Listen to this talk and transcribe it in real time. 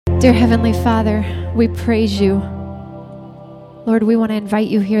Dear Heavenly Father, we praise you. Lord, we want to invite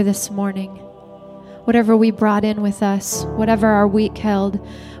you here this morning. Whatever we brought in with us, whatever our week held,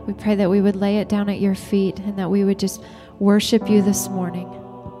 we pray that we would lay it down at your feet and that we would just worship you this morning.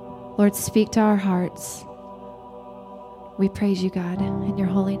 Lord, speak to our hearts. We praise you, God, in your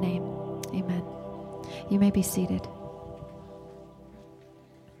holy name. Amen. You may be seated.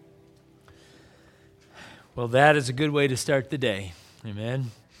 Well, that is a good way to start the day.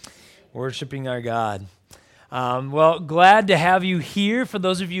 Amen. Worshiping our God. Well, glad to have you here. For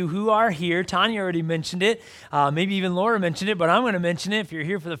those of you who are here, Tanya already mentioned it. Maybe even Laura mentioned it, but I'm going to mention it. If you're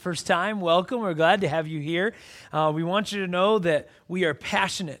here for the first time, welcome. We're glad to have you here. We want you to know that we are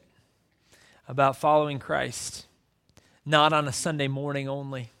passionate about following Christ, not on a Sunday morning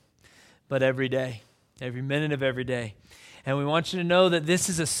only, but every day, every minute of every day. And we want you to know that this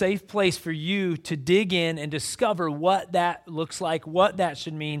is a safe place for you to dig in and discover what that looks like, what that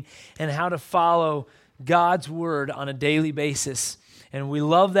should mean, and how to follow God's word on a daily basis. And we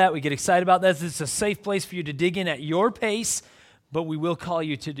love that. We get excited about that. It's a safe place for you to dig in at your pace, but we will call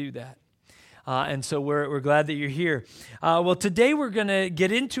you to do that. And so we're glad that you're here. Well, today we're going to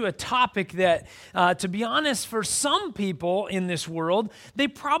get into a topic that, to be honest, for some people in this world, they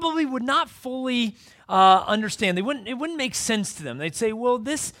probably would not fully understand. It wouldn't make sense to them. They'd say, well,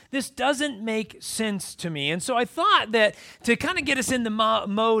 this doesn't make sense to me. And so I thought that to kind of get us in the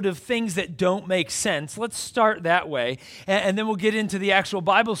mode of things that don't make sense, let's start that way. And then we'll get into the actual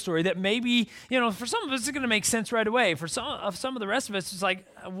Bible story that maybe, for some of us, it's going to make sense right away. For some of the rest of us, it's like,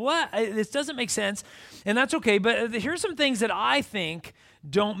 what? This doesn't make sense. And that's okay. But here's some things that I think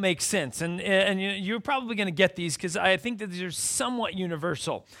don't make sense. And you're probably going to get these because I think that these are somewhat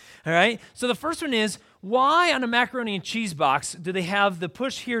universal. All right? So the first one is, why on a macaroni and cheese box do they have the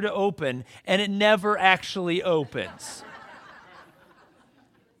push here to open and it never actually opens?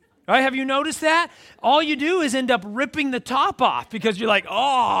 All right? Have you noticed that? All you do is end up ripping the top off because you're like,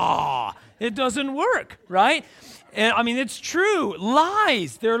 oh, it doesn't work, right? And I mean, it's true.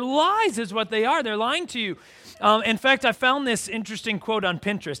 Lies. They're lies is what they are. They're lying to you. In fact, I found this interesting quote on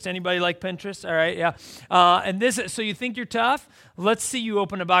Pinterest. Anybody like Pinterest? All right, yeah. And this, so you think you're tough? Let's see you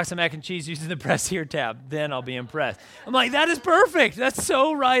open a box of mac and cheese using the press here tab. Then I'll be impressed. I'm like, that is perfect. That's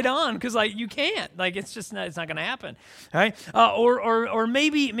so right on because you can't. It's not going to happen. All right. Or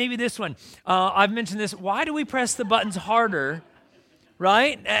maybe this one. I've mentioned this. Why do we press the buttons harder?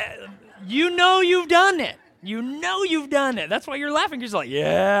 Right? You've done it. You've done it. That's why you're laughing. You're just like,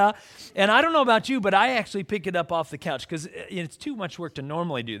 yeah. And I don't know about you, but I actually pick it up off the couch because it's too much work to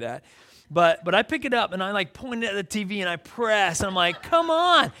normally do that. But I pick it up and I point it at the TV and I press. And I'm like, come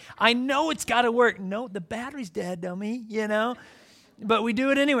on. I know it's got to work. No, the battery's dead, dummy, But we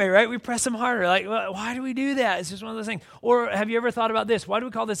do it anyway, right? We press them harder. Why do we do that? It's just one of those things. Or have you ever thought about this? Why do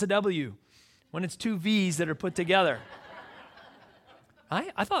we call this a W when it's two V's that are put together?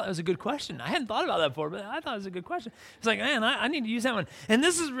 I thought that was a good question. I hadn't thought about that before, but I thought it was a good question. It's like, man, I need to use that one. And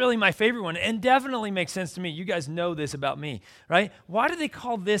this is really my favorite one and definitely makes sense to me. You guys know this about me, right? Why do they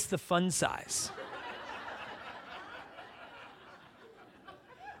call this the fun size?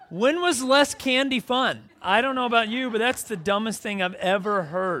 When was less candy fun? I don't know about you, but that's the dumbest thing I've ever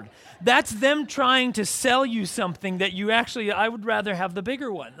heard. That's them trying to sell you something that I would rather have the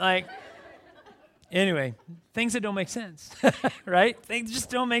bigger one. Anyway, things that don't make sense, right? Things just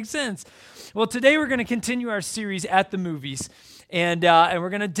don't make sense. Well, today we're going to continue our series at the movies, and we're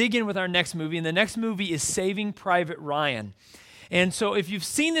going to dig in with our next movie, and the next movie is Saving Private Ryan. And so if you've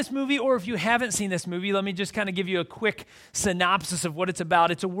seen this movie or if you haven't seen this movie, let me just kind of give you a quick synopsis of what it's about.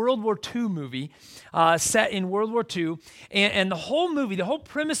 It's a World War II movie set in World War II. And the whole movie, the whole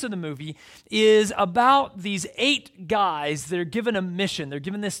premise of the movie is about these 8 guys that are given a mission. They're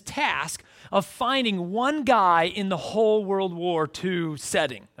given this task of finding one guy in the whole World War II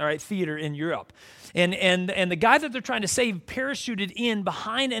setting, all right, theater in Europe. And the guy that they're trying to save parachuted in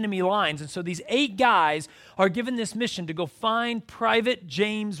behind enemy lines. And so these 8 guys are given this mission to go find Private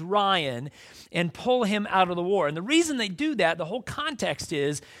James Ryan and pull him out of the war. And the reason they do that, the whole context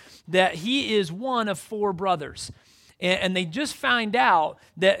is that he is one of 4 brothers. And they just find out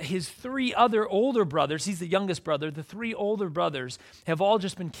that his 3 other older brothers, he's the youngest brother, the 3 older brothers have all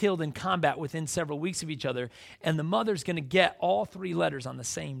just been killed in combat within several weeks of each other. And the mother's going to get all 3 letters on the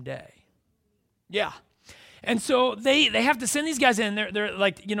same day. Yeah. And so they have to send these guys in. They're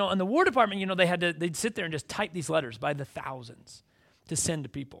like, in the War Department, they'd sit there and just type these letters by the thousands to send to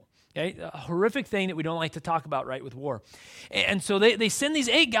people. Okay? A horrific thing that we don't like to talk about, right, with war. And so they send these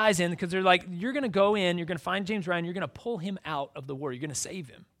 8 guys in because they're like, you're going to go in, you're going to find James Ryan, you're going to pull him out of the war. You're going to save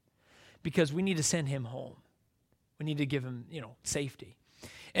him because we need to send him home. We need to give him, safety.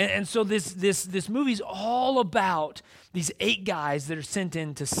 And so this movie's all about these 8 guys that are sent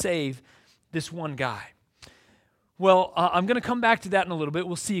in to save this one guy. Well, I'm going to come back to that in a little bit.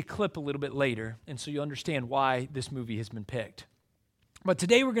 We'll see a clip a little bit later, and so you'll understand why this movie has been picked. But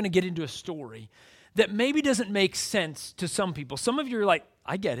today we're going to get into a story that maybe doesn't make sense to some people. Some of you are like,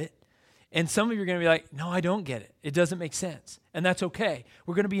 I get it. And some of you are going to be like, no, I don't get it. It doesn't make sense. And that's okay.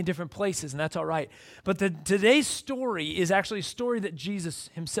 We're going to be in different places, and that's all right. But today's story is actually a story that Jesus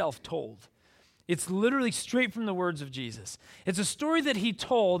himself told. It's literally straight from the words of Jesus. It's a story that he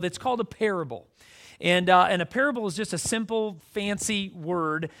told. It's called a parable. And a parable is just a simple, fancy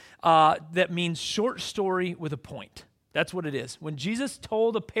word that means short story with a point. That's what it is. When Jesus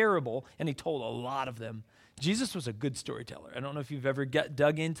told a parable, and he told a lot of them, Jesus was a good storyteller. I don't know if you've ever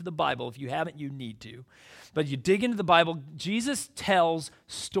dug into the Bible. If you haven't, you need to. But you dig into the Bible, Jesus tells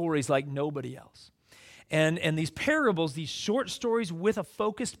stories like nobody else. And these parables, these short stories with a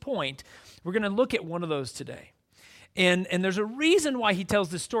focused point, we're going to look at one of those today. And there's a reason why he tells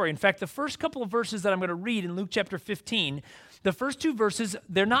this story. In fact, the first couple of verses that I'm going to read in Luke chapter 15, the first 2 verses,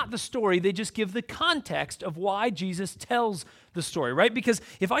 they're not the story. They just give the context of why Jesus tells the story, right? Because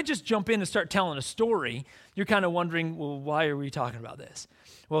if I just jump in and start telling a story, you're kind of wondering, well, why are we talking about this?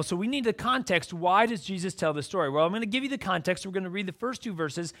 Well, so we need the context. Why does Jesus tell the story? Well, I'm going to give you the context. We're going to read the first 2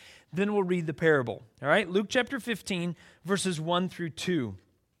 verses, then we'll read the parable. All right? Luke chapter 15, verses 1 through 2.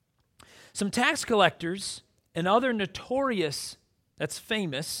 Some tax collectors and other notorious, that's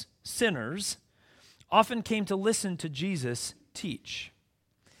famous, sinners often came to listen to Jesus teach.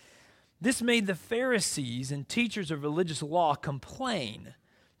 This made the Pharisees and teachers of religious law complain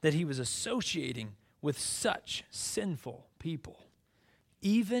that he was associating with such sinful people,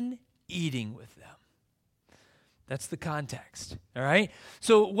 even eating with them. That's the context, all right?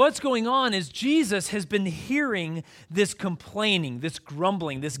 So what's going on is Jesus has been hearing this complaining, this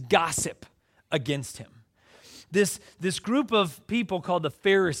grumbling, this gossip against him. This group of people called the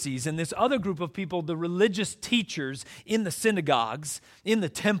Pharisees and this other group of people, the religious teachers in the synagogues, in the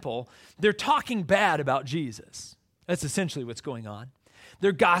temple, they're talking bad about Jesus. That's essentially what's going on.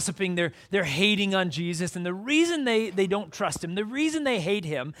 They're gossiping, they're hating on Jesus, and the reason they don't trust him, the reason they hate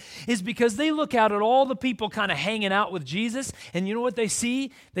him is because they look out at all the people kind of hanging out with Jesus, and you know what they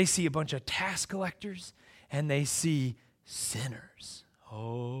see? They see a bunch of tax collectors, and they see sinners.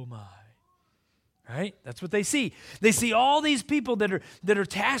 Oh my. Right? That's what they see. They see all these people that are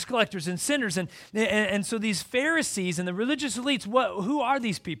tax collectors and sinners. And so these Pharisees and the religious elites, who are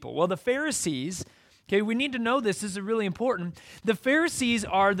these people? Well, the Pharisees, okay, we need to know this is really important. The Pharisees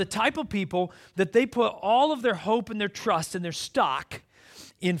are the type of people that they put all of their hope and their trust and their stock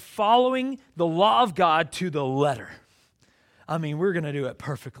in following the law of God to the letter. I mean, we're going to do it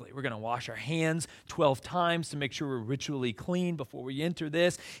perfectly. We're going to wash our hands 12 times to make sure we're ritually clean before we enter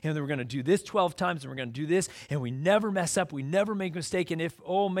this. And then we're going to do this 12 times, and we're going to do this. And we never mess up. We never make a mistake. And if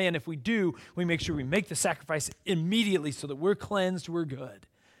we do, we make sure we make the sacrifice immediately so that we're cleansed, we're good.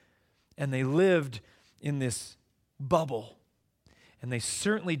 And they lived in this bubble. And they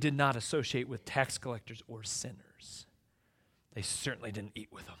certainly did not associate with tax collectors or sinners. They certainly didn't eat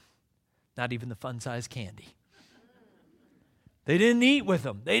with them. Not even the fun-sized candy. They didn't eat with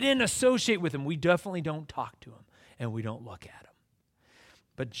them. They didn't associate with them. We definitely don't talk to them, and we don't look at them.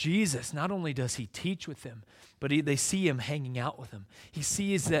 But Jesus, not only does he teach with them, but they see him hanging out with them. He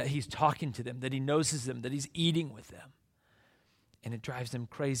sees that he's talking to them, that he notices them, that he's eating with them. And it drives them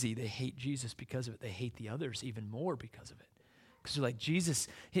crazy. They hate Jesus because of it. They hate the others even more because of it. Because they're like, Jesus,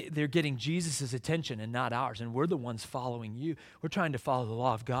 they're getting Jesus' attention and not ours, and we're the ones following you. We're trying to follow the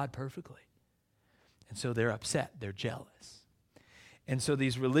law of God perfectly. And so they're upset. They're jealous. And so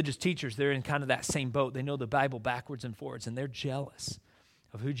these religious teachers, they're in kind of that same boat. They know the Bible backwards and forwards, and they're jealous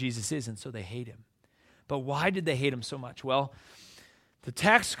of who Jesus is, and so they hate him. But why did they hate him so much? Well, the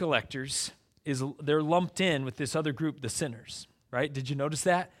tax collectors, they're lumped in with this other group, the sinners, right? Did you notice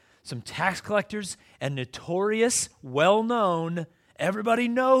that? Some tax collectors and notorious, well-known, everybody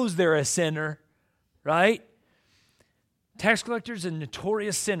knows they're a sinner, right? Tax collectors and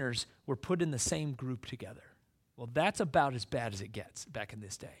notorious sinners were put in the same group together. Well, that's about as bad as it gets back in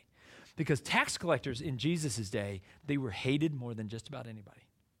this day. Because tax collectors in Jesus' day, they were hated more than just about anybody.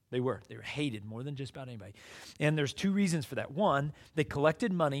 They were hated more than just about anybody. And there's 2 reasons for that. One, they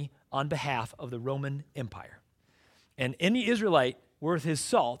collected money on behalf of the Roman Empire. And any Israelite worth his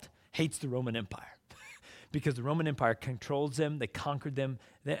salt hates the Roman Empire. Because the Roman Empire controls them, they conquered them,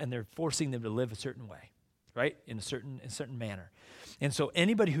 and they're forcing them to live a certain way. Right? In a certain manner. And so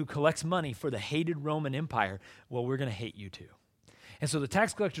anybody who collects money for the hated Roman Empire, well, we're going to hate you too. And so the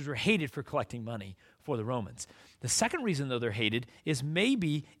tax collectors were hated for collecting money for the Romans. The second reason, though, they're hated is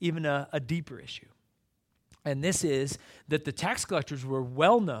maybe even a deeper issue. And this is that the tax collectors were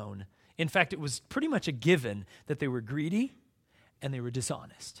well known. In fact, it was pretty much a given that they were greedy and they were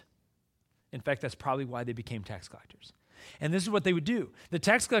dishonest. In fact, that's probably why they became tax collectors. And this is what they would do. The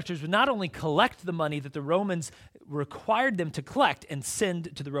tax collectors would not only collect the money that the Romans required them to collect and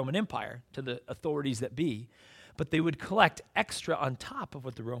send to the Roman Empire, to the authorities that be, but they would collect extra on top of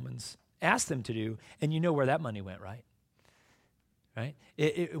what the Romans asked them to do. And you know where that money went, right? Right?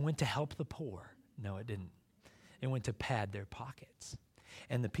 It went to help the poor. No, it didn't. It went to pad their pockets.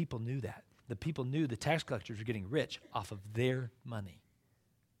 And the people knew that. The people knew the tax collectors were getting rich off of their money.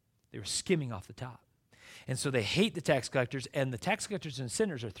 They were skimming off the top. And so they hate the tax collectors, and the tax collectors and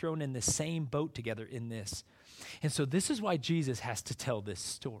sinners are thrown in the same boat together in this. And so this is why Jesus has to tell this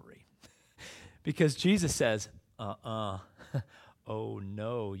story. Because Jesus says, oh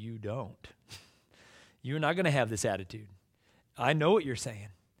no, you don't. You're not going to have this attitude. I know what you're saying.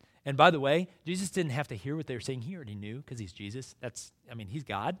 And by the way, Jesus didn't have to hear what they were saying. He already knew because he's Jesus. He's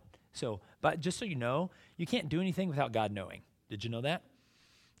God. But just so you know, you can't do anything without God knowing. Did you know that?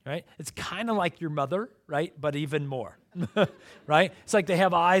 Right? It's kind of like your mother, right? But even more, right? It's like they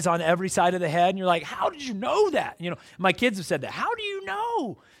have eyes on every side of the head, and you're like, how did you know that? You know, my kids have said that. How do you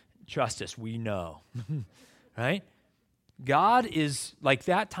know? Trust us, we know, right? God is like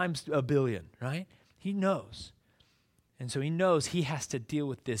that times a billion, right? He knows. And so he knows he has to deal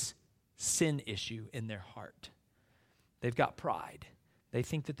with this sin issue in their heart. They've got pride. They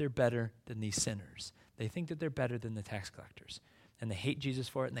think that they're better than these sinners. They think that they're better than the tax collectors. And they hate Jesus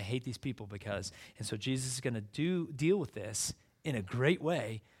for it, and they hate these people because. And so Jesus is going to deal with this in a great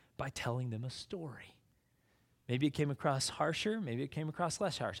way by telling them a story. Maybe it came across harsher. Maybe it came across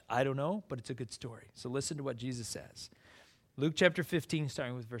less harsh. I don't know, but it's a good story. So listen to what Jesus says. Luke chapter 15,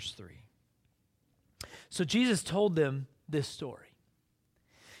 starting with verse 3. So Jesus told them this story.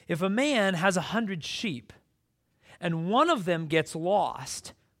 If a man has 100 sheep and one of them gets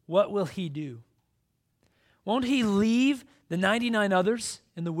lost, what will he do? Won't he leave the 99 others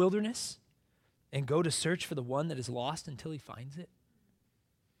in the wilderness and go to search for the one that is lost until he finds it?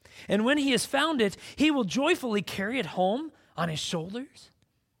 And when he has found it, he will joyfully carry it home on his shoulders.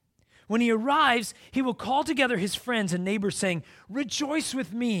 When he arrives, he will call together his friends and neighbors, saying, "Rejoice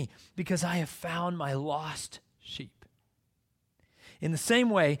with me, because I have found my lost sheep." In the same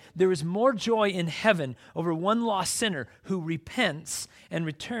way, there is more joy in heaven over one lost sinner who repents and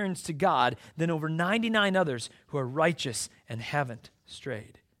returns to God than over 99 others who are righteous and haven't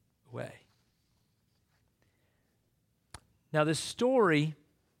strayed away. Now, this story,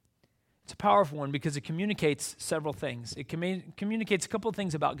 it's a powerful one because it communicates several things. It communicates a couple of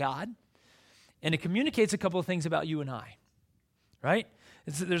things about God, and it communicates a couple of things about you and I, right?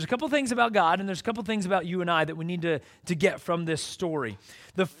 There's a couple of things about God, and there's a couple of things about you and I that we need to get from this story.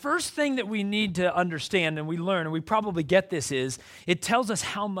 The first thing that we need to understand, and we learn, and we probably get this, is it tells us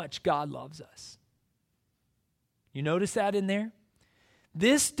how much God loves us. You notice that in there?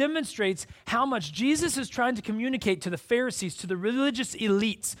 This demonstrates how much Jesus is trying to communicate to the Pharisees, to the religious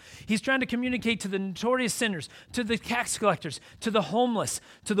elites. He's trying to communicate to the notorious sinners, to the tax collectors, to the homeless,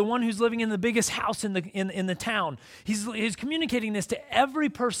 to the one who's living in the biggest house in the town. He's communicating this to every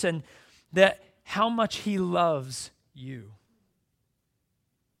person, that how much he loves you.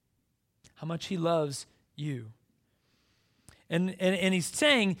 How much he loves you. And he's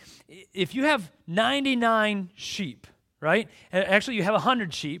saying, if you have 99 sheep, right? Actually, you have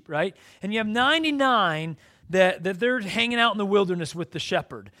 100 sheep, right? And you have 99 that they're hanging out in the wilderness with the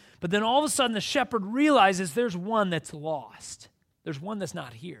shepherd. But then all of a sudden, the shepherd realizes there's one that's lost. There's one that's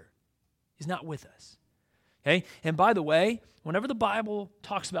not here. He's not with us. Okay? And by the way, whenever the Bible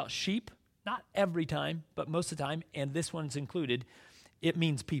talks about sheep, not every time, but most of the time, and this one's included, it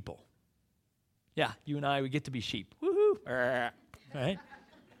means people. Yeah, you and I, we get to be sheep. Woohoo! Right?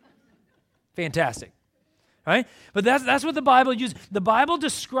 Fantastic. Right? But that's what the Bible uses. The Bible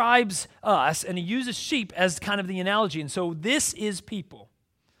describes us, and he uses sheep as kind of the analogy. And so this is people.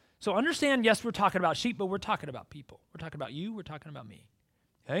 So understand, yes, we're talking about sheep, but we're talking about people. We're talking about you, we're talking about me.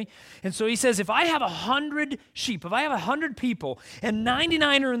 Okay? And so he says, if I have 100 sheep, if I have 100 people, and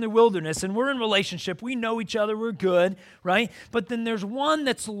 99 are in the wilderness, and we're in relationship, we know each other, we're good, right? But then there's one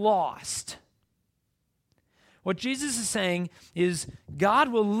that's lost. What Jesus is saying is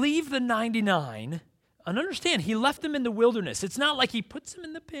God will leave the 99. And understand, he left them in the wilderness. It's not like he puts them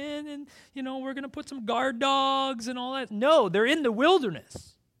in the pen and, we're going to put some guard dogs and all that. No, they're in the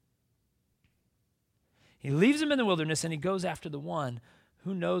wilderness. He leaves them in the wilderness and he goes after the one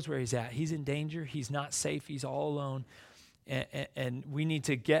who knows where he's at. He's in danger. He's not safe. He's all alone. And we need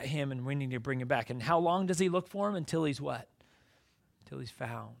to get him and we need to bring him back. And how long does he look for him? Until he's what? Until he's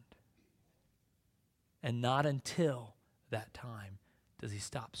found. And not until that time does he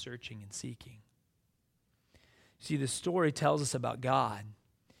stop searching and seeking. See, the story tells us about God,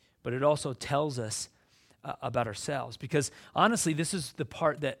 but it also tells us about ourselves. Because honestly, this is the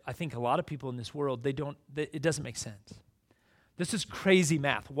part that I think a lot of people in this world, it doesn't make sense. This is crazy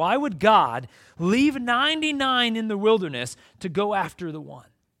math. Why would God leave 99 in the wilderness to go after the one?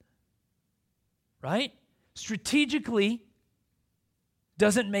 Right? Strategically,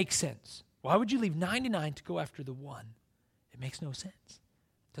 doesn't make sense. Why would you leave 99 to go after the one? It makes no sense.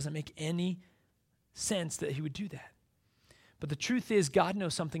 It doesn't make any sense that he would do that. But the truth is, God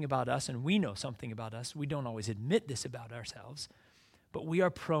knows something about us, and we know something about us. We don't always admit this about ourselves, but we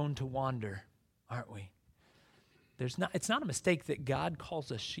are prone to wander, aren't we? It's not a mistake that God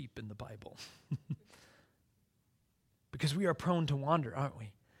calls us sheep in the Bible. Because we are prone to wander, aren't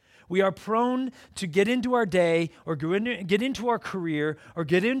we? We are prone to get into our day or get into our career or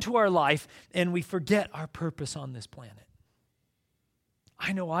get into our life, and we forget our purpose on this planet.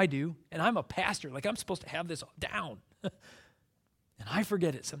 I know I do, and I'm a pastor. Like, I'm supposed to have this down. And I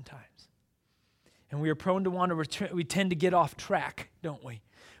forget it sometimes. And we are prone to wander. We tend to get off track, don't we?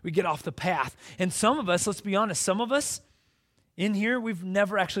 We get off the path. And some of us, let's be honest, some of us in here, we've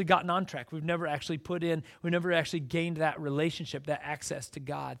never actually gotten on track. We've never actually we've never actually gained that relationship, that access to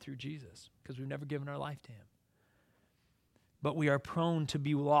God through Jesus, because we've never given our life to him. But we are prone to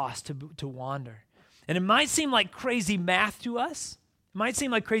be lost, to wander. And it might seem like crazy math to us. It might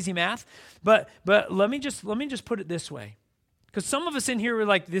seem like crazy math, but let me just put it this way. Because some of us in here were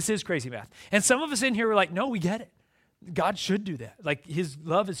like, this is crazy math. And some of us in here were like, no, we get it. God should do that. Like, his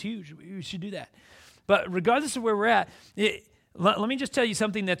love is huge. We should do that. But regardless of where we're at, let me just tell you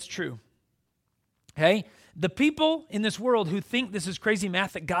something that's true. Okay? The people in this world who think this is crazy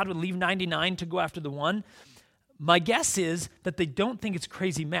math, that God would leave 99 to go after the one, my guess is that they don't think it's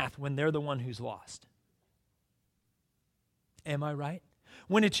crazy math when they're the one who's lost. Am I right?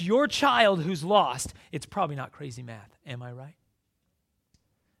 When it's your child who's lost, it's probably not crazy math. Am I right?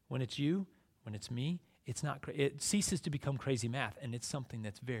 When it's you, when it's me, it's not. It ceases to become crazy math, and it's something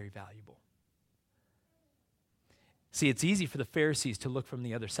that's very valuable. See, it's easy for the Pharisees to look from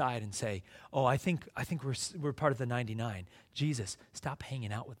the other side and say, "Oh, I think we're part of the 99. Jesus, stop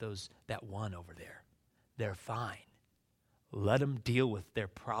hanging out with that one over there. They're fine. Let them deal with their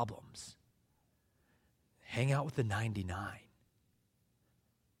problems. Hang out with the 99."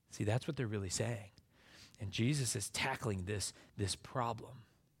 See, that's what they're really saying. And Jesus is tackling this problem.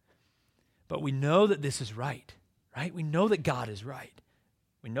 But we know that this is right? We know that God is right.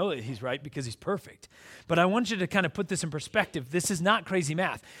 We know that he's right because he's perfect. But I want you to kind of put this in perspective. This is not crazy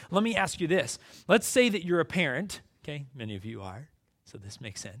math. Let me ask you this. Let's say that you're a parent. Okay, many of you are, so this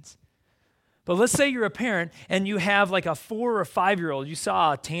makes sense. But let's say you're a parent and you have like a 4 or 5-year-old. You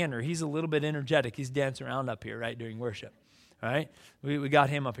saw Tanner. He's a little bit energetic. He's dancing around up here, right, during worship. All right, we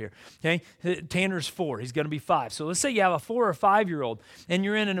got him up here. Okay, Tanner's 4. He's going to be 5. So let's say you have a 4 or 5-year-old, and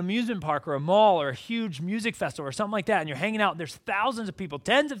you're in an amusement park or a mall or a huge music festival or something like that, and you're hanging out. And there's thousands of people,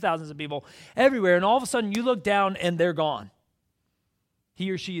 tens of thousands of people everywhere, and all of a sudden you look down and they're gone. He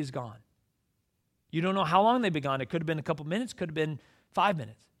or she is gone. You don't know how long they've been gone. It could have been a couple minutes, could have been 5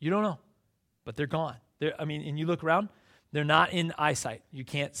 minutes. You don't know, but they're gone. And you look around, they're not in eyesight. You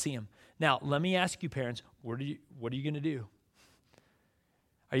can't see them. Now, let me ask you, parents, what are you going to do?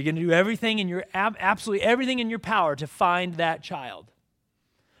 Are you going to do everything absolutely everything in your power to find that child?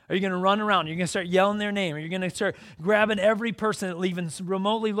 Are you going to run around? Are you going to start yelling their name? Are you going to start grabbing every person that even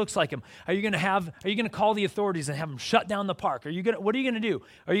remotely looks like them? Are you going to call the authorities and have them shut down the park? What are you going to do?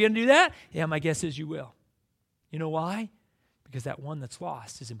 Are you going to do that? Yeah, my guess is you will. You know why? Because that one that's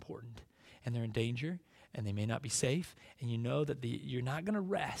lost is important, and they're in danger, and they may not be safe, and you know that you're not going to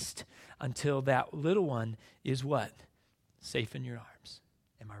rest until that little one is what? Safe in your arms.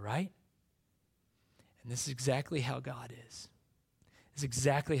 Am I right? And this is exactly how God is. It's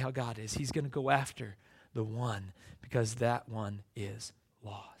exactly how God is. He's going to go after the one because that one is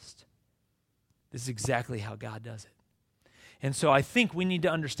lost. This is exactly how God does it. And so I think we need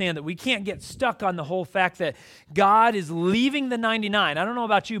to understand that we can't get stuck on the whole fact that God is leaving the 99. I don't know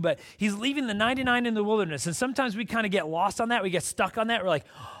about you, but he's leaving the 99 in the wilderness. And sometimes we kind of get lost on that. We get stuck on that. We're like,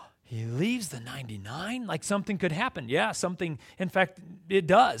 oh, he leaves the 99? Like something could happen. Yeah, something. In fact, it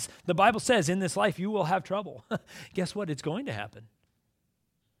does. The Bible says in this life you will have trouble. Guess what? It's going to happen.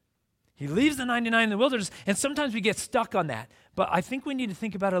 He leaves the 99 in the wilderness, and sometimes we get stuck on that. But I think we need to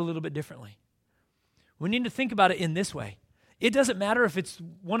think about it a little bit differently. We need to think about it in this way. It doesn't matter if it's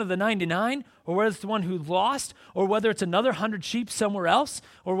one of the 99 or whether it's the one who lost or whether it's another 100 sheep somewhere else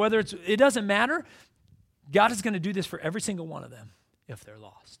or whether it doesn't matter. God is going to do this for every single one of them if they're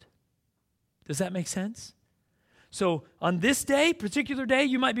lost. Does that make sense? So on this day, particular day,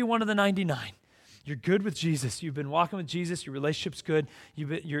 you might be one of the 99. You're good with Jesus. You've been walking with Jesus. Your relationship's good.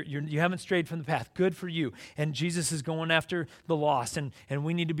 You haven't strayed from the path. Good for you. And Jesus is going after the lost, and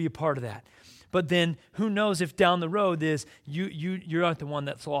we need to be a part of that. But then who knows if down the road is you're not the one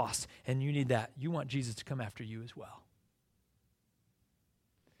that's lost, and you need that. You want Jesus to come after you as well.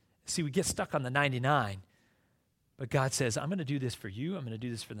 See, we get stuck on the 99, but God says, I'm going to do this for you. I'm going to do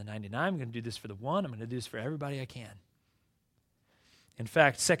this for the 99. I'm going to do this for the one. I'm going to do this for everybody I can. In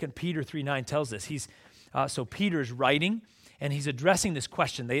fact, 2 Peter 3:9 tells us, so Peter's writing, and he's addressing this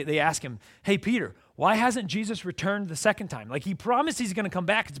question. They ask him, hey, Peter, why hasn't Jesus returned the second time? Like, he promised he's going to come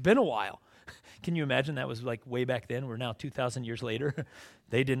back. It's been a while. Can you imagine? That was like way back then. We're now 2,000 years later.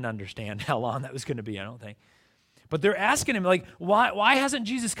 They didn't understand how long that was going to be, I don't think. But they're asking him, like, why hasn't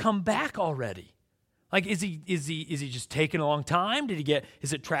Jesus come back already? Like, is he just taking a long time?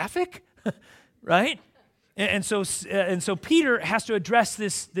 Is it traffic? Right? And so Peter has to address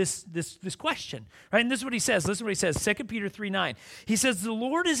this question, right? And this is what he says. Listen to what he says, 2 Peter 3:9. He says, the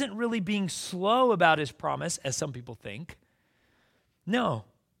Lord isn't really being slow about his promise, as some people think. No,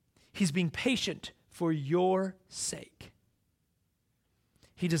 he's being patient for your sake.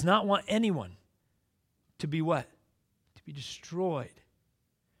 He does not want anyone to be what? To be destroyed.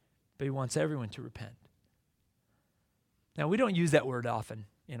 But he wants everyone to repent. Now, we don't use that word often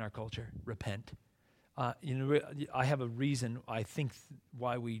in our culture, repent. I have a reason, I think,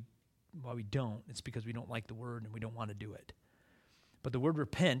 why we don't. It's because we don't like the word and we don't want to do it. But the word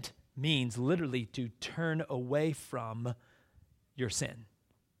repent means literally to turn away from your sin.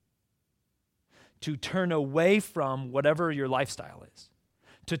 To turn away from whatever your lifestyle is.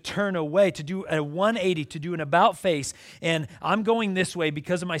 To turn away, to do a 180, to do an about face, and I'm going this way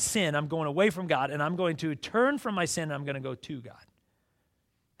because of my sin. I'm going away from God, and I'm going to turn from my sin, and I'm going to go to God.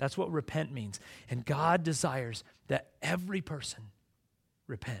 That's what repent means. And God desires that every person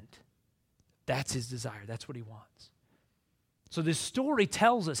repent. That's his desire. That's what he wants. So this story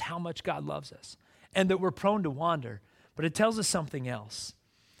tells us how much God loves us and that we're prone to wander, but it tells us something else.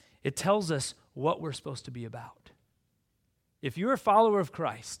 It tells us what we're supposed to be about. If you're a follower of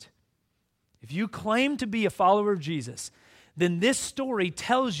Christ, if you claim to be a follower of Jesus, then this story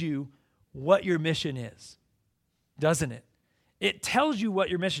tells you what your mission is, doesn't it? It tells you what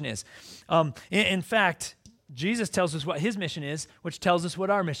your mission is. In fact, Jesus tells us what his mission is, which tells us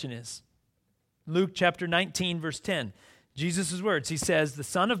what our mission is. Luke chapter 19, verse 10. Jesus' words, he says, the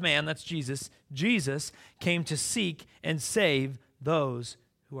Son of Man, that's Jesus, Jesus came to seek and save those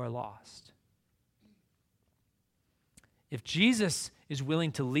who are lost. If Jesus is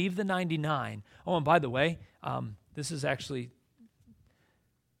willing to leave the 99, and by the way, this is actually,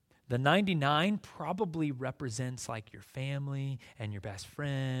 the 99 probably represents like your family and your best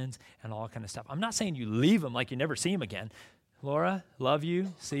friends and all kind of stuff. I'm not saying you leave them like you never see them again. Laura, love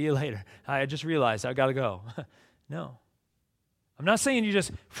you, see you later. I just realized I got to go. No. I'm not saying you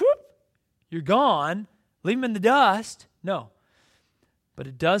just, you're gone, leave them in the dust. No. But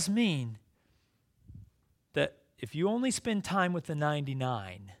it does mean that if you only spend time with the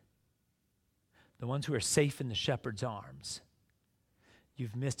 99, the ones who are safe in the shepherd's arms,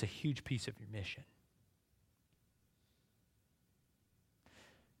 you've missed a huge piece of your mission.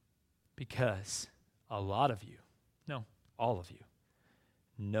 Because a lot of you, no, all of you,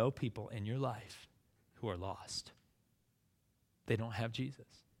 know people in your life who are lost. They don't have Jesus.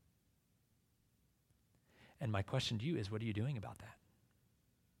 And my question to you is, what are you doing about that?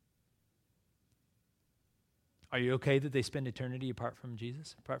 Are you okay that they spend eternity apart from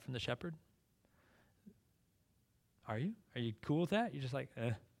Jesus, apart from the shepherd? Are you? Are you cool with that? You're just like,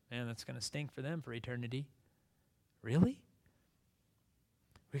 man, that's going to stink for them for eternity. Really?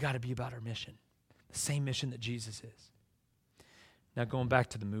 We got to be about our mission, the same mission that Jesus is. Now going back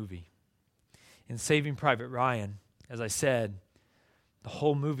to the movie. In Saving Private Ryan, as I said, the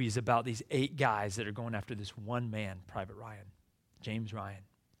whole movie is about these 8 guys that are going after this one man, Private Ryan, James Ryan.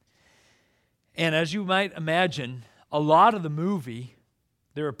 And as you might imagine, a lot of the movie,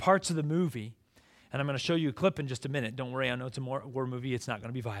 there are parts of the movie, and I'm going to show you a clip in just a minute. Don't worry, I know it's a war movie. It's not going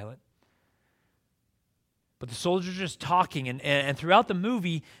to be violent. But the soldiers are just talking, and throughout the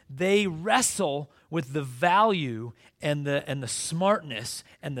movie, they wrestle with the value and the smartness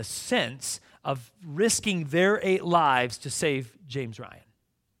and the sense of risking their 8 lives to save James Ryan.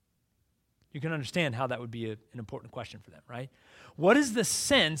 You can understand how that would be an important question for them, right? What is the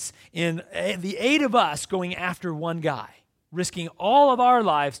sense in the 8 of us going after one guy? risking all of our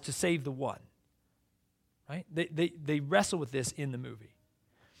lives to save the one. Right? They wrestle with this in the movie.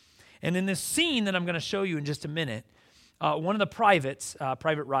 And in this scene that I'm going to show you in just a minute, one of the privates,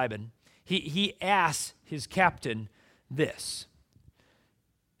 Private Reiben, he asks his captain this.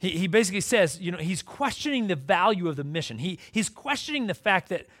 He basically says, he's questioning the value of the mission. He's questioning the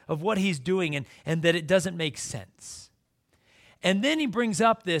fact of what he's doing and that it doesn't make sense. And then he brings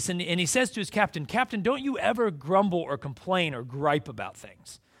up this and he says to his captain, "Captain, don't you ever grumble or complain or gripe about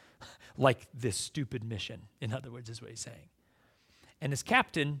things like this stupid mission," in other words, is what he's saying. And his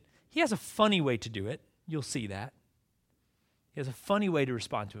captain, he has a funny way to do it. You'll see that. He has a funny way to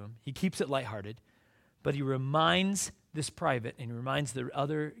respond to him. He keeps it lighthearted, but he reminds this private and he reminds the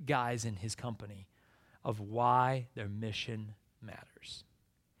other guys in his company of why their mission matters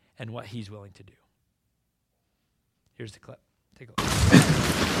and what he's willing to do. Here's the clip. Take a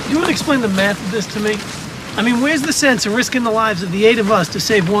look. You want to explain the math of this to me? I mean, where's the sense in risking the lives of the 8 of us to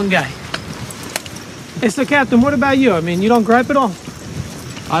save one guy? Hey, so Captain, what about you? I mean, you don't gripe at all?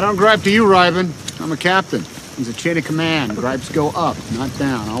 I don't gripe to you, Reiben. I'm a captain. There's a chain of command. Gripes go up, not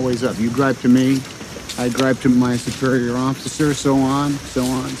down, always up. You gripe to me, I gripe to my superior officer, so on, so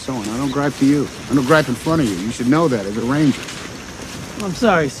on, so on. I don't gripe to you. I don't gripe in front of you. You should know that as a ranger. I'm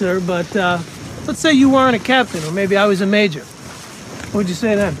sorry, sir, but let's say you weren't a captain, or maybe I was a major. What would you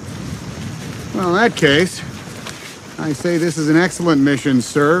say then? Well, in that case, I say this is an excellent mission,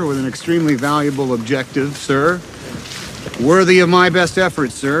 sir, with an extremely valuable objective, sir. Worthy of my best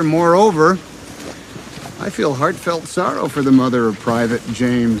efforts, sir. Moreover, I feel heartfelt sorrow for the mother of Private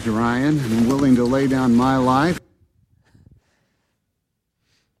James Ryan, and I'm willing to lay down my life.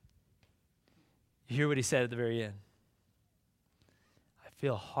 You hear what he said at the very end? I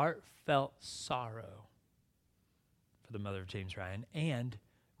feel heartfelt sorrow for the mother of James Ryan and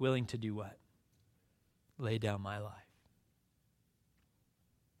willing to do what? Lay down my life.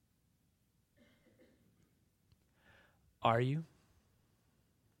 Are you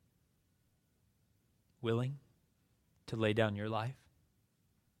willing to lay down your life?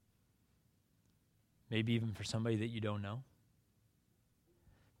 Maybe even for somebody that you don't know.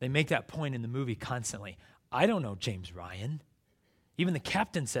 They make that point in the movie constantly. I don't know James Ryan. Even the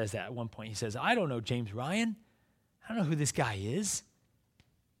captain says that at one point. He says, I don't know James Ryan. I don't know who this guy is.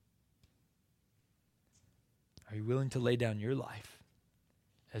 Are you willing to lay down your life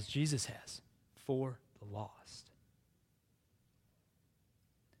as Jesus has for the lost?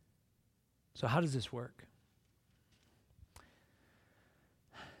 So how does this work?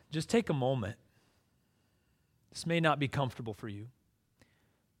 Just take a moment. This may not be comfortable for you,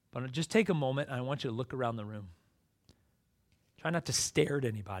 but just take a moment and I want you to look around the room. Try not to stare at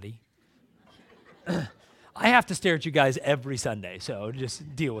anybody. I have to stare at you guys every Sunday, so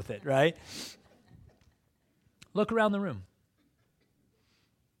just deal with it, right? Look around the room.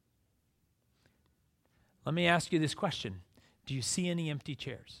 Let me ask you this question. Do you see any empty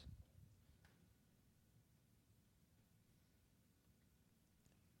chairs?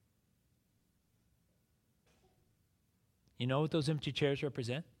 You know what those empty chairs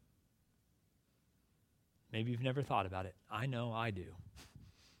represent? Maybe you've never thought about it. I know I do,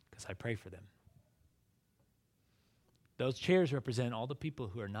 because I pray for them. Those chairs represent all the people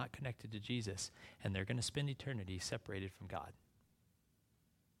who are not connected to Jesus, and they're going to spend eternity separated from God.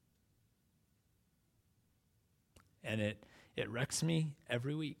 And it wrecks me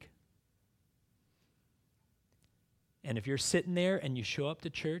every week. And if you're sitting there and you show up to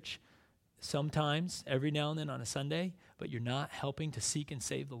church sometimes, every now and then on a Sunday, but you're not helping to seek and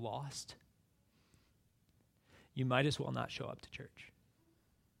save the lost, you might as well not show up to church.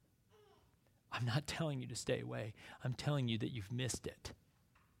 I'm not telling you to stay away. I'm telling you that you've missed it.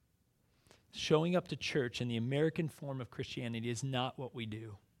 Showing up to church in the American form of Christianity is not what we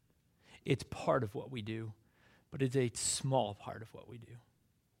do. It's part of what we do, but it's a small part of what we do.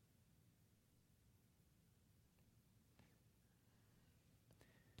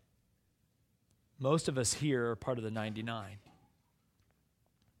 Most of us here are part of the 99.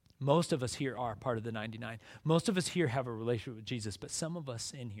 Most of us here are part of the 99. Most of us here have a relationship with Jesus, but some of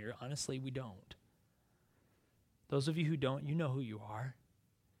us in here, honestly, we don't. Those of you who don't, you know who you are.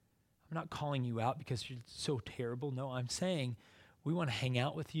 I'm not calling you out because you're so terrible. No, I'm saying we want to hang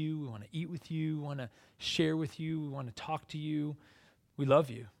out with you. We want to eat with you. We want to share with you. We want to talk to you. We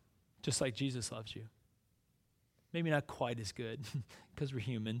love you, just like Jesus loves you. Maybe not quite as good because we're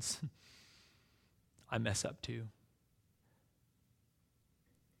humans. I mess up too.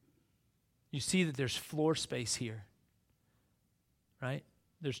 You see that there's floor space here, right?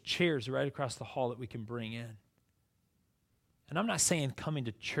 There's chairs right across the hall that we can bring in. And I'm not saying coming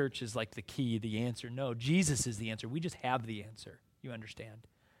to church is like the key, the answer. No, Jesus is the answer. We just have the answer. You understand?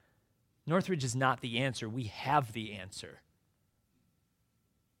 Northridge is not the answer. We have the answer.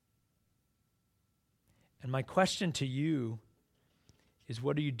 And my question to you is,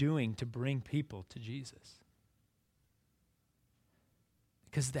 what are you doing to bring people to Jesus?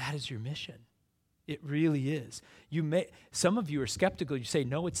 Because that is your mission. It really is. Some of you are skeptical. You say,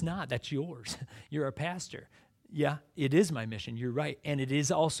 no, it's not. That's yours. You're a pastor. Yeah, it is my mission. You're right. And it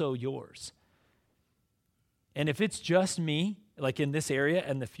is also yours. And if it's just me, like in this area,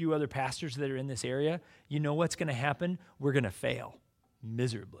 and the few other pastors that are in this area, you know what's going to happen? We're going to fail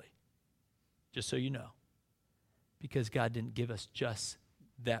miserably. Just so you know. Because God didn't give us just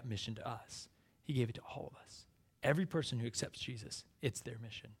that mission to us. He gave it to all of us. Every person who accepts Jesus, it's their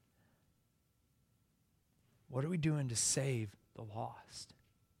mission. What are we doing to save the lost?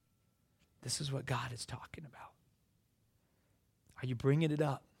 This is what God is talking about. Are you bringing it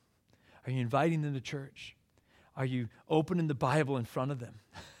up? Are you inviting them to church? Are you opening the Bible in front of them?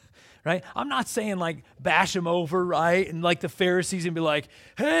 Right? I'm not saying like bash them over, right? And like the Pharisees and be like,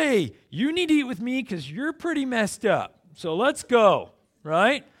 hey, you need to eat with me because you're pretty messed up. So let's go,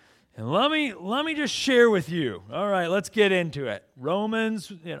 right? And let me just share with you. All right, let's get into it.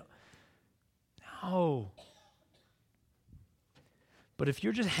 Romans, no. But if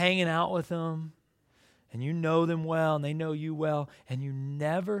you're just hanging out with them and you know them well and they know you well and you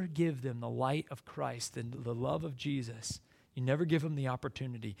never give them the light of Christ and the love of Jesus, you never give them the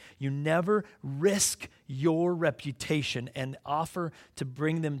opportunity. You never risk your reputation and offer to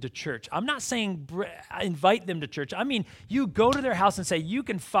bring them to church. I'm not saying invite them to church. I mean, you go to their house and say, you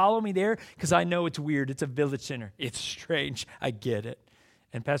can follow me there because I know it's weird. It's a village center. It's strange. I get it.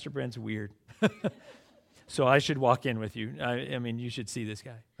 And Pastor Brent's weird. So I should walk in with you. I mean, you should see this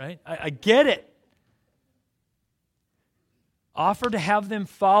guy, right? I get it. Offer to have them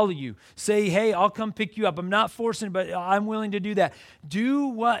follow you. Say, hey, I'll come pick you up. I'm not forcing, but I'm willing to do that. Do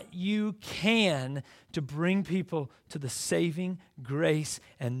what you can to bring people to the saving grace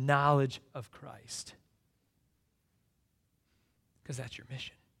and knowledge of Christ. Because that's your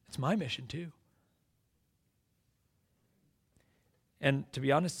mission. It's my mission too. And to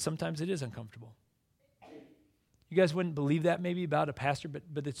be honest, sometimes it is uncomfortable. You guys wouldn't believe that maybe about a pastor,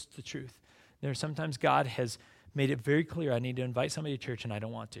 but it's the truth. There's sometimes God has made it very clear I need to invite somebody to church and I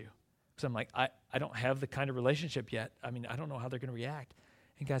don't want to. Because I'm like, I don't have the kind of relationship yet. I mean, I don't know how they're going to react.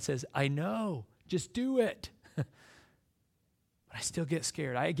 And God says, I know, just do it. But I still get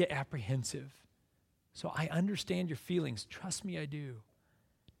scared. I get apprehensive. So I understand your feelings. Trust me, I do.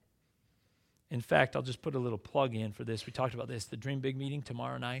 In fact, I'll just put a little plug in for this. We talked about this, the Dream Big meeting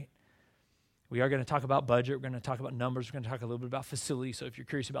tomorrow night. We are going to talk about budget. We're going to talk about numbers. We're going to talk a little bit about facilities. So if you're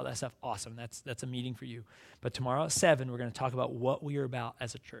curious about that stuff, awesome. That's a meeting for you. But tomorrow at 7, we're going to talk about what we are about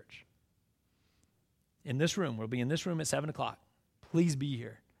as a church. In this room. We'll be in this room at 7 o'clock. Please be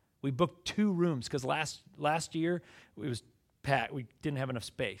here. We booked 2 rooms because last year it was packed. We didn't have enough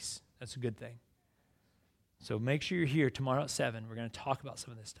space. That's a good thing. So make sure you're here tomorrow at 7. We're going to talk about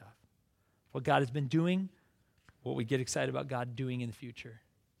some of this stuff. What God has been doing, what we get excited about God doing in the future.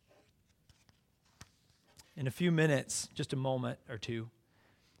 In a few minutes, just a moment or two,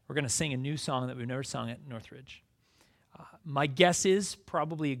 we're going to sing a new song that we've never sung at Northridge. My guess is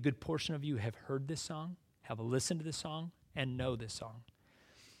probably a good portion of you have heard this song, have listened to this song, and know this song.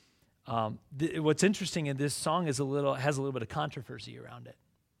 What's interesting in this song is has a little bit of controversy around it.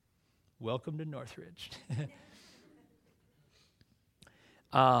 Welcome to Northridge.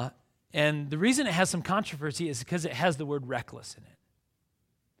 And the reason it has some controversy is because it has the word reckless in it.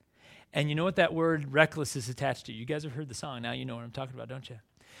 And you know what that word reckless is attached to? You guys have heard the song. Now you know what I'm talking about, don't you?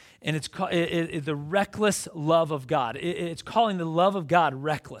 And it's called the reckless love of God. It's calling the love of God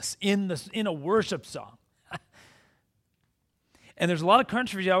reckless in a worship song. And there's a lot of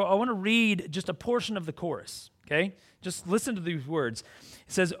controversy. I want to read just a portion of the chorus, okay? Just listen to these words.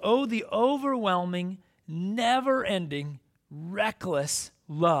 It says, oh, the overwhelming, never-ending, reckless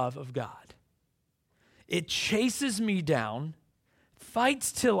love of God. It chases me down,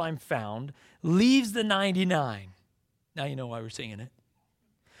 fights till I'm found, leaves the 99. Now you know why we're singing it.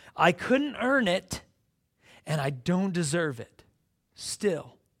 I couldn't earn it, and I don't deserve it.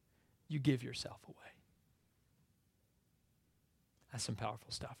 Still, you give yourself away. That's some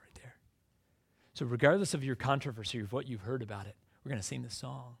powerful stuff right there. So regardless of your controversy of what you've heard about it, we're going to sing this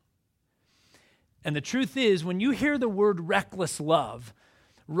song. And the truth is, when you hear the word reckless love,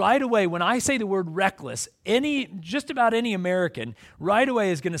 right away, when I say the word reckless, just about any American right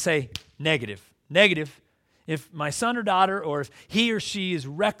away is going to say negative. If my son or daughter, or if he or she is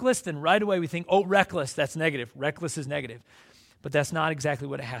reckless, then right away we think, oh, reckless, that's negative. Reckless is negative. but that's not exactly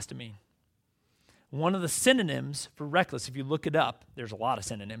what it has to mean. One of the synonyms for reckless, if you look it up, there's a lot of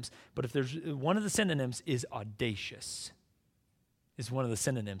synonyms, but if there's one of the synonyms is audacious. Is one of the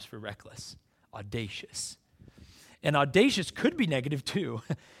synonyms for reckless. Audacious. And audacious could be negative too,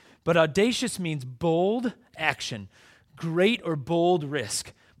 but audacious means bold action, great or bold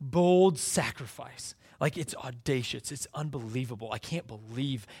risk, bold sacrifice. Like it's audacious, it's unbelievable. I can't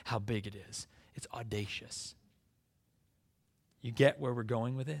believe how big it is. It's audacious. You get where we're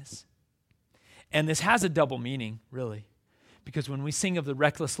going with this? And this has a double meaning, really, because when we sing of the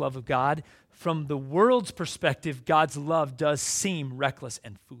reckless love of God, from the world's perspective, God's love does seem reckless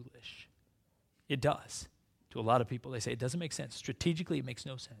and foolish. It does. To a lot of people, they say it doesn't make sense. Strategically, it makes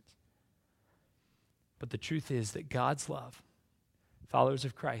no sense. But the truth is that God's love, followers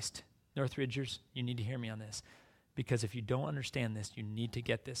of Christ, Northridgers, you need to hear me on this, because if you don't understand this, you need to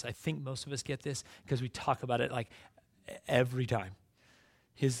get this. I think most of us get this because we talk about it like every time.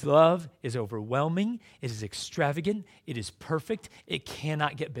 His love is overwhelming. It is extravagant. It is perfect. It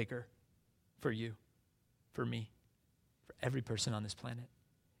cannot get bigger for you, for me, for every person on this planet.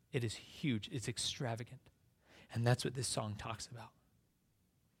 It is huge. It's extravagant. And that's what this song talks about.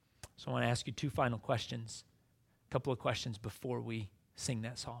 So I want to ask you two final questions, a couple of questions before we sing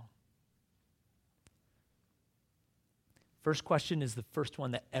that song. First question is the first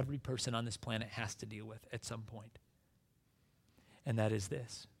one that every person on this planet has to deal with at some point. And that is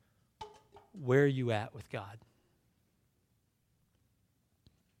this: where are you at with God?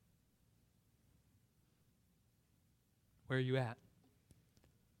 Where are you at?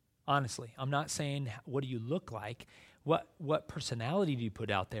 Honestly, I'm not saying what do you look like, what personality do you put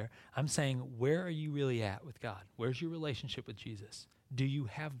out there. I'm saying where are you really at with God? Where's your relationship with Jesus? Do you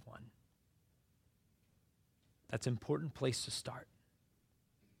have one? That's an important place to start.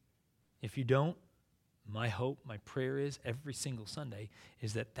 If you don't, my hope, my prayer is every single Sunday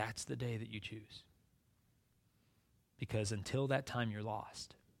is that that's the day that you choose. Because until that time, you're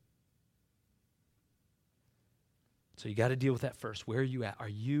lost. So you got to deal with that first. Where are you at? Are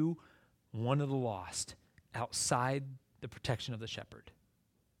you one of the lost outside the protection of the shepherd,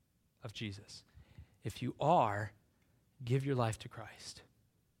 of Jesus? If you are, give your life to Christ.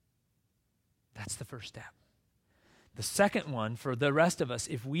 That's the first step. The second one, for the rest of us,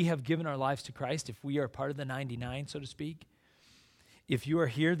 if we have given our lives to Christ, if we are part of the 99, so to speak, if you are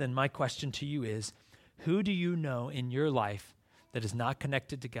here, then my question to you is, who do you know in your life that is not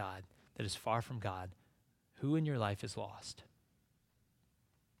connected to God, that is far from God? Who in your life is lost?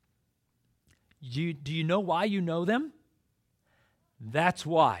 Do you know why you know them? That's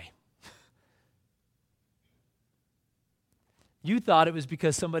why. You thought it was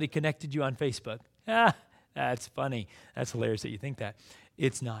because somebody connected you on Facebook. That's funny. That's hilarious that you think that.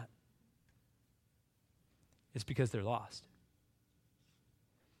 It's not. It's because they're lost.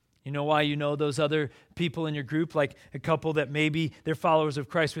 You know why you know those other people in your group, like a couple that maybe they're followers of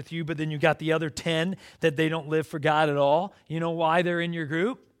Christ with you, but then you got the other 10 that they don't live for God at all? You know why they're in your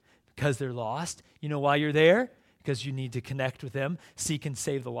group? Because they're lost. You know why you're there? Because you need to connect with them, seek and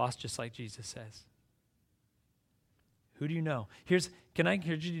save the lost, just like Jesus says. Who do you know? Can I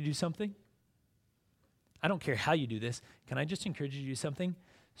encourage you to do something? I don't care how you do this. Can I just encourage you to do something?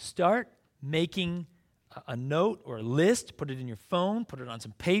 Start making a note or a list, put it in your phone, put it on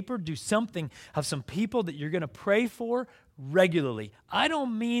some paper, do something of some people that you're going to pray for regularly. I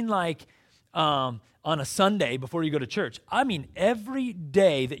don't mean like on a Sunday before you go to church. I mean every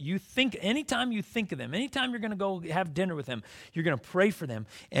day that you think, anytime you think of them, anytime you're going to go have dinner with them, you're going to pray for them.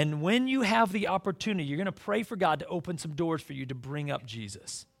 And when you have the opportunity, you're going to pray for God to open some doors for you to bring up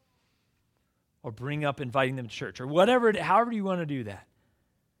Jesus. Or bring up inviting them to church, or whatever, however you want to do that.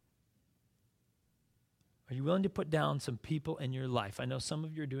 Are you willing to put down some people in your life? I know some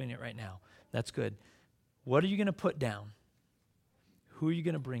of you are doing it right now. That's good. What are you going to put down? Who are you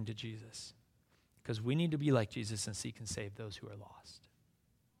going to bring to Jesus? Because we need to be like Jesus and seek and save those who are lost.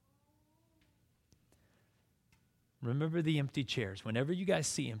 Remember the empty chairs. Whenever you guys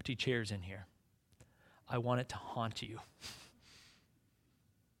see empty chairs in here, I want it to haunt you.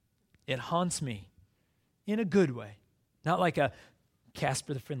 It haunts me in a good way, not like a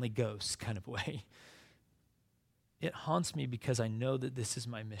Casper the Friendly Ghost kind of way. It haunts me because I know that this is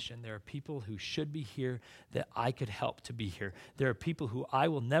my mission. There are people who should be here that I could help to be here. There are people who I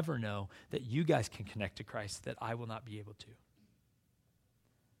will never know that you guys can connect to Christ that I will not be able to.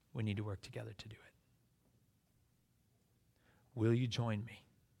 We need to work together to do it. Will you join me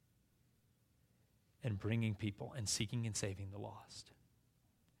in bringing people and seeking and saving the lost?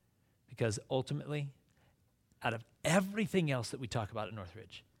 Because ultimately, out of everything else that we talk about at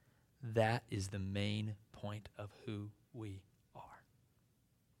Northridge, that is the main point of who we are.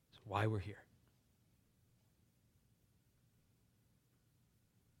 why we're here.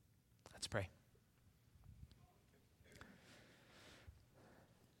 Let's pray.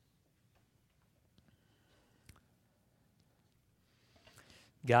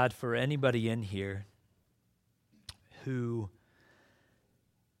 God, for anybody in here who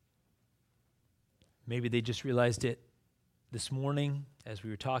maybe they just realized it this morning as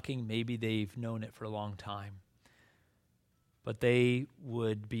we were talking, maybe they've known it for a long time, but they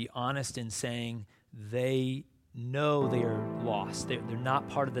would be honest in saying they know they are lost. They're not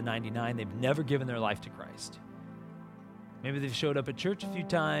part of the 99. They've never given their life to Christ. Maybe they've showed up at church a few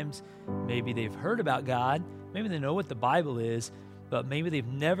times. Maybe they've heard about God. Maybe they know what the Bible is, but maybe they've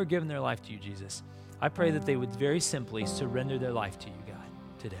never given their life to you, Jesus. I pray that they would very simply surrender their life to you, God,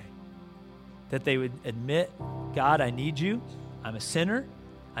 today. That they would admit, God, I need you. I'm a sinner.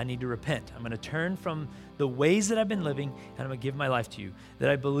 I need to repent. I'm going to turn from the ways that I've been living, and I'm going to give my life to you. That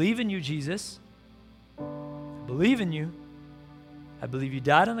I believe in you, Jesus. I believe in you. I believe you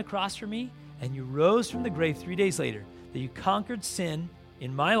died on the cross for me, and you rose from the grave 3 days later. That you conquered sin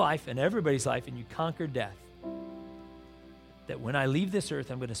in my life and everybody's life, and you conquered death. That when I leave this earth,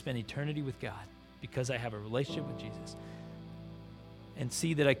 I'm going to spend eternity with God because I have a relationship with Jesus. And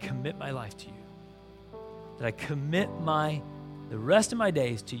see that I commit my life to you. That I commit the rest of my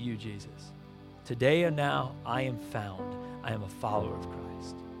days to you, Jesus. Today and now, I am found. I am a follower of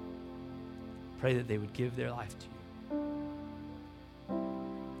Christ. Pray that they would give their life to you.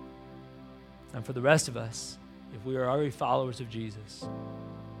 And for the rest of us, if we are already followers of Jesus,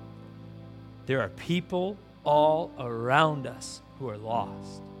 there are people all around us who are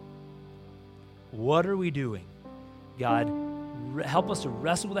lost. What are we doing? God, help us to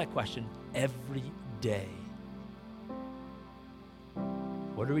wrestle with that question every day.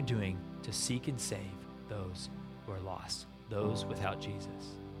 What are we doing to seek and save those who are lost, those without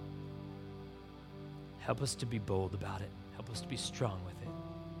Jesus? Help us to be bold about it. Help us to be strong with it.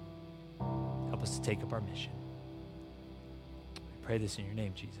 Help us to take up our mission. We pray this in your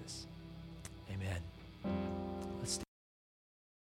name, Jesus. Amen.